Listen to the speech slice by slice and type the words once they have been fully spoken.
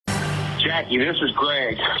Jackie, this is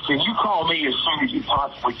Greg. Can you call me as soon as you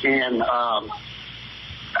possibly can? My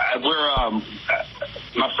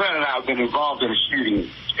friend and I have been involved in a shooting,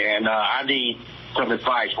 and I need some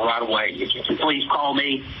advice right away. If you can please call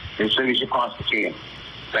me as soon as you possibly can.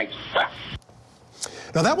 Thanks. Bye.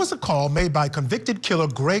 Now, that was a call made by convicted killer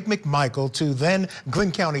Greg McMichael to then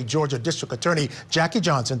Glynn County, Georgia District Attorney Jackie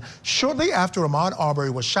Johnson shortly after Ahmaud Arbery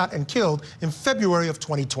was shot and killed in February of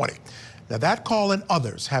 2020. Now, that call and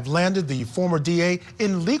others have landed the former DA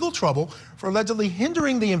in legal trouble for allegedly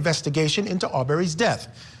hindering the investigation into Arbery's death.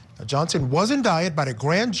 Now, Johnson was indicted by the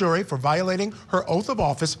grand jury for violating her oath of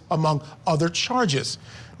office, among other charges.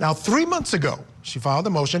 Now, 3 months ago, she filed a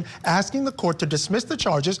motion asking the court to dismiss the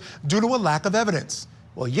charges due to a lack of evidence.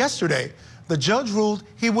 Well, yesterday, the judge ruled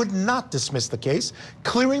he would not dismiss the case,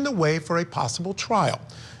 clearing the way for a possible trial.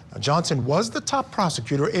 Now, Johnson was the top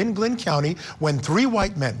prosecutor in Glynn County when 3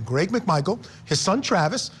 white men, Greg McMichael, his son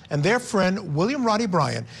Travis, and their friend William Roddy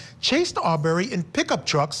Bryan, chased Arbery in pickup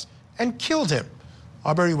trucks and killed him.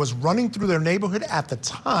 Arbery was running through their neighborhood at the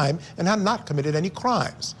time and had not committed any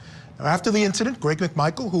crimes. Now, after the incident, Greg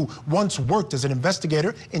McMichael, who once worked as an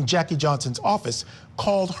investigator in Jackie Johnson's office,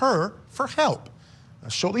 called her for help. Now,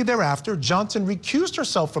 shortly thereafter, Johnson recused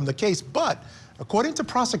herself from the case, but according to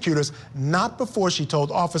prosecutors, not before she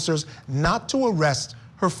told officers not to arrest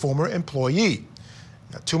her former employee.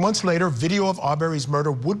 Now, 2 months later, video of Arbery's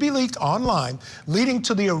murder would be leaked online, leading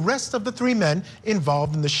to the arrest of the 3 men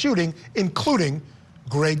involved in the shooting, including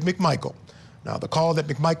Greg McMichael. Now, the call that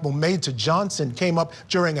McMichael made to Johnson came up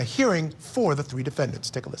during a hearing for the 3 defendants.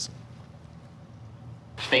 Take a listen.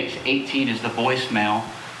 States 18 is the voicemail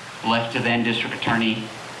left to then district attorney,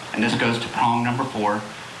 and this goes to prong number 4,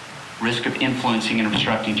 risk of influencing and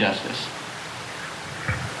obstructing justice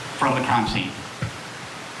from the crime scene.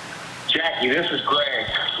 Jackie, this is Greg.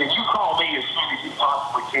 Can you call me as soon as you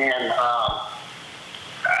possibly can?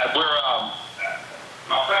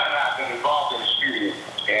 My friend and I have been involved in a shooting,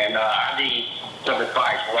 and I need some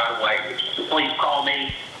advice right away. If you can please call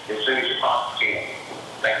me as soon as you possibly can.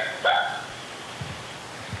 Thanks. Bye.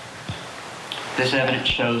 This evidence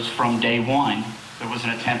shows from day 1 there was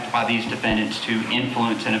an attempt by these defendants to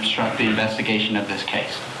influence and obstruct the investigation of this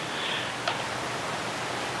case.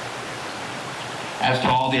 As to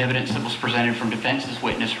all the evidence that was presented from defense's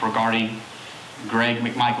witness regarding Greg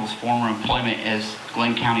McMichael's former employment as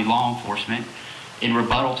Glynn County law enforcement, in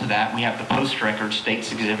rebuttal to that, we have the post record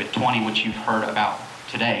States Exhibit 20, which you've heard about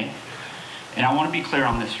today. And I want to be clear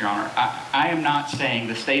on this, Your Honor. I am not saying,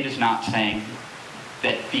 the state is not saying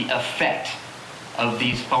that the effect of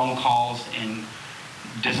these phone calls and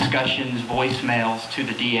discussions, voicemails to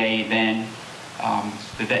the DA then,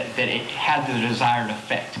 that it had the desired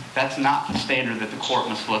effect. That's not the standard that the court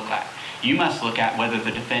must look at. You must look at whether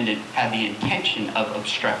the defendant had the intention of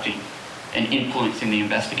obstructing and influencing the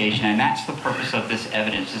investigation, and that's the purpose of this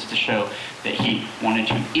evidence, is to show that he wanted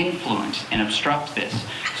to influence and obstruct this.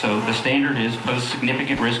 So the standard is pose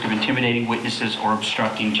significant risk of intimidating witnesses or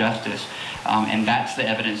obstructing justice, and that's the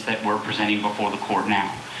evidence that we're presenting before the court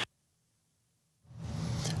now.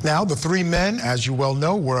 Now, the 3 men, as you well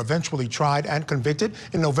know, were eventually tried and convicted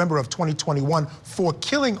in November of 2021 for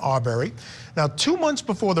killing Arbery. Now, 2 months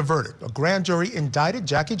before the verdict, a grand jury indicted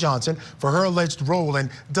Jackie Johnson for her alleged role in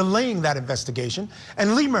delaying that investigation,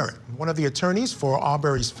 and Lee Merritt, one of the attorneys for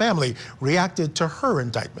Arbery's family, reacted to her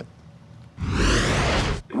indictment.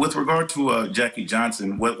 With regard to Jackie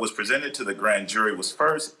Johnson, what was presented to the grand jury was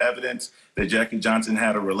first evidence that Jackie Johnson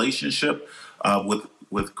had a relationship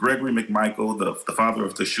with Gregory McMichael, the father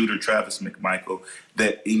of the shooter, Travis McMichael,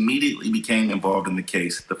 that immediately became involved in the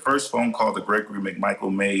case. The first phone call that Gregory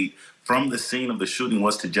McMichael made from the scene of the shooting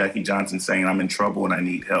was to Jackie Johnson saying, "I'm in trouble and I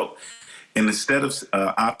need help." And instead of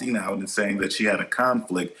opting out and saying that she had a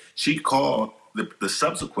conflict, she called the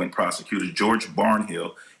subsequent prosecutor, George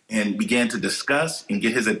Barnhill, and began to discuss and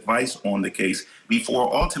get his advice on the case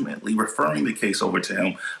before ultimately referring the case over to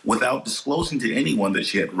him without disclosing to anyone that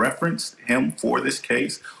she had referenced him for this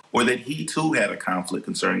case or that he too had a conflict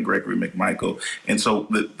concerning Gregory McMichael. And so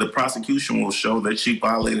the prosecution will show that she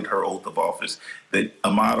violated her oath of office, that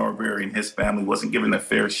Ahmaud Arbery and his family wasn't given a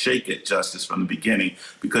fair shake at justice from the beginning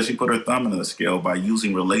because she put her thumb in the scale by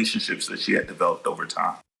using relationships that she had developed over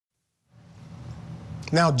time.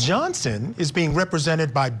 Now, Johnson is being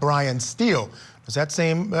represented by Brian Steele. Does that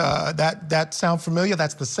sound familiar?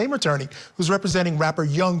 That's the same attorney who's representing rapper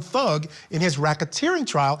Young Thug in his racketeering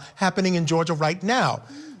trial happening in Georgia right now.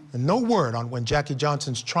 and no word on when Jackie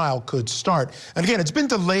Johnson's trial could start. And again, it's been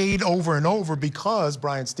delayed over and over because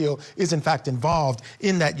Brian Steele is in fact involved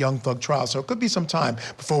in that Young Thug trial. So it could be some time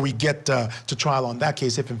before we get to trial on that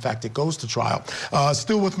case, if in fact it goes to trial.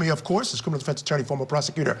 Still with me, of course, is criminal defense attorney, former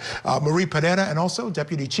prosecutor Marie Pereira, and also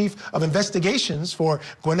Deputy Chief of Investigations for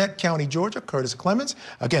Gwinnett County, Georgia, Curtis Clemens.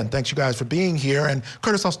 Again, thanks you guys for being here. And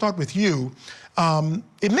Curtis, I'll start with you.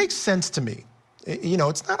 It makes sense to me. You know,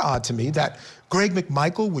 it's not odd to me that Greg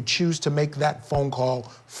McMichael would choose to make that phone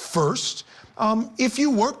call first. If you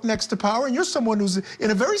work next to power and you're someone who's in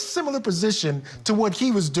a very similar position to what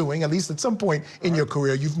he was doing, at least at some point in your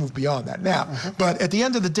career, you've moved beyond that now. But at the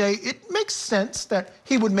end of the day, it makes sense that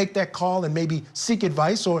he would make that call and maybe seek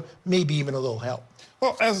advice or maybe even a little help.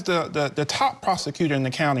 Well, as the top prosecutor in the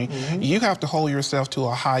county, you have to hold yourself to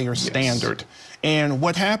a higher standard. And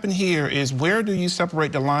what happened here is, where do you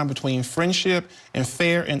separate the line between friendship and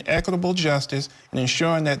fair and equitable justice, and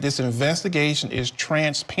ensuring that this investigation is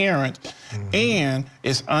transparent and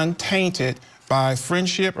is untainted by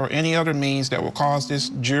friendship or any other means that will cause this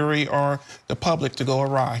jury or the public to go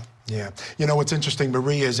awry? Yeah. You know, what's interesting,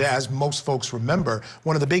 Marie, is as most folks remember,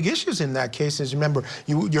 one of the big issues in that case is, remember,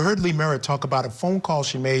 you heard Lee Merritt talk about a phone call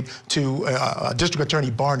she made to District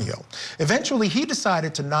Attorney Barnhill. Eventually, he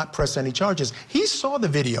decided to not press any charges. He saw the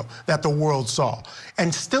video that the world saw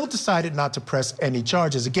and still decided not to press any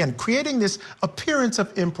charges. Again, creating this appearance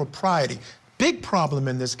of impropriety. Big problem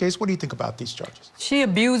in this case. What do you think about these charges? She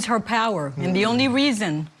abused her power. And the only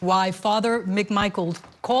reason why Father McMichael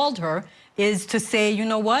called her is to say, you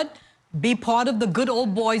know what? Be part of the good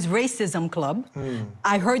old boys racism club.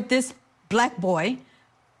 I hurt this black boy.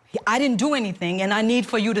 I didn't do anything, and I need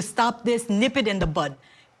for you to stop this, nip it in the bud.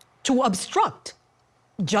 To obstruct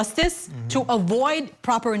justice, to avoid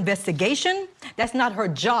proper investigation, that's not her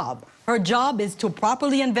job. Her job is to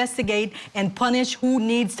properly investigate and punish who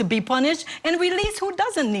needs to be punished and release who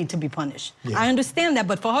doesn't need to be punished. I understand that,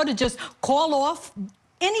 but for her to just call off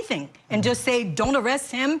anything and just say, don't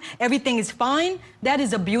arrest him, everything is fine, that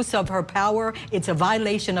is abuse of her power. It's a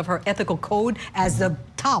violation of her ethical code as the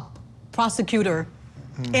top prosecutor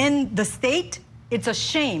in the state. It's a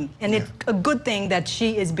shame, and it's a good thing that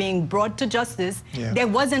she is being brought to justice. There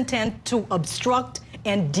was intent to obstruct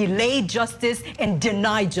and delay justice and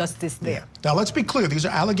deny justice there. Now, let's be clear. These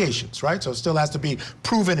are allegations, right? So it still has to be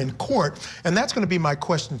proven in court. And that's going to be my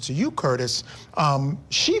question to you, Curtis.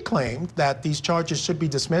 She claimed that these charges should be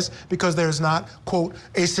dismissed because there's not, quote,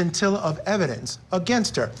 a scintilla of evidence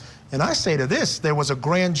against her. And I say to this, there was a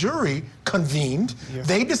grand jury convened.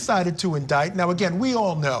 They decided to indict. Now, again, we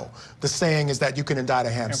all know the saying is that you can indict a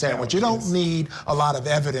ham sandwich. You don't need a lot of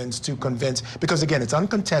evidence to convince, because, again, it's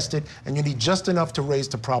uncontested, and you need just enough to raise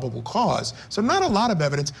the probable cause. So not a lot of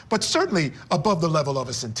evidence, but certainly above the level of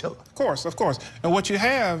a scintilla. Of course, of course. And what you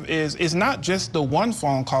have is not just the one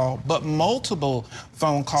phone call, but multiple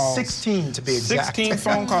phone calls. 16 to be exact. 16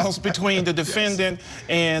 phone calls between the defendant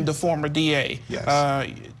and the former DA.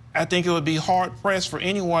 I think it would be hard-pressed for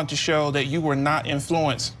anyone to show that you were not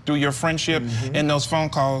influenced through your friendship in those phone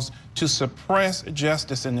calls to suppress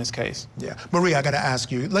justice in this case. Marie, I got to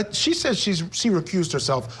ask you. She says she recused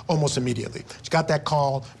herself almost immediately. She got that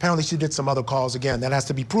call. Apparently, she did some other calls. Again, that has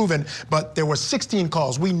to be proven. But there were 16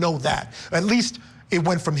 calls. We know that. At least it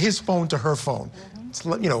went from his phone to her phone.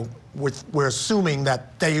 You know, we're assuming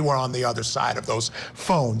that they were on the other side of those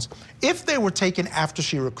phones. If they were taken after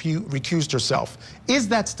she recused herself, is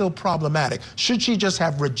that still problematic? Should she just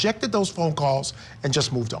have rejected those phone calls and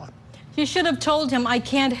just moved on? She should have told him, I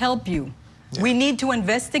can't help you. We need to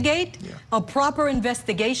investigate. A proper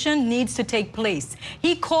investigation needs to take place.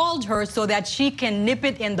 He called her so that she can nip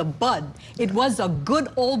it in the bud. It was a good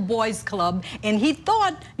old boys club, and he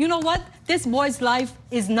thought, you know what? This boy's life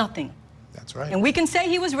is nothing. That's right. And we can say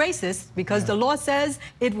he was racist because the law says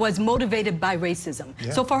it was motivated by racism.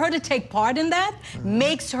 So for her to take part in that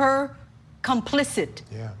makes her complicit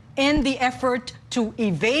in the effort to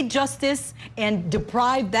evade justice and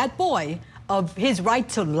deprive that boy of his right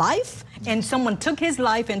to life, and someone took his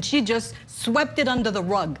life and she just swept it under the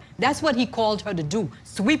rug. That's what he called her to do,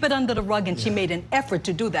 sweep it under the rug, and she made an effort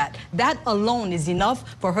to do that. That alone is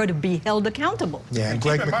enough for her to be held accountable. And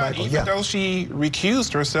Greg McMichael, even though she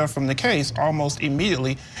recused herself from the case almost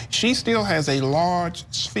immediately, she still has a large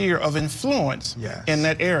sphere of influence in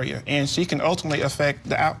that area, and she can ultimately affect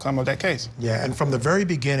the outcome of that case. And from the very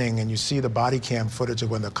beginning, and you see the body cam footage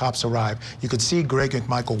of when the cops arrive, you could see Greg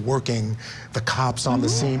McMichael working the cops on the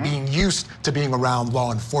scene, being used to being around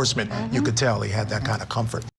law enforcement. You could tell he had that kind of comfort.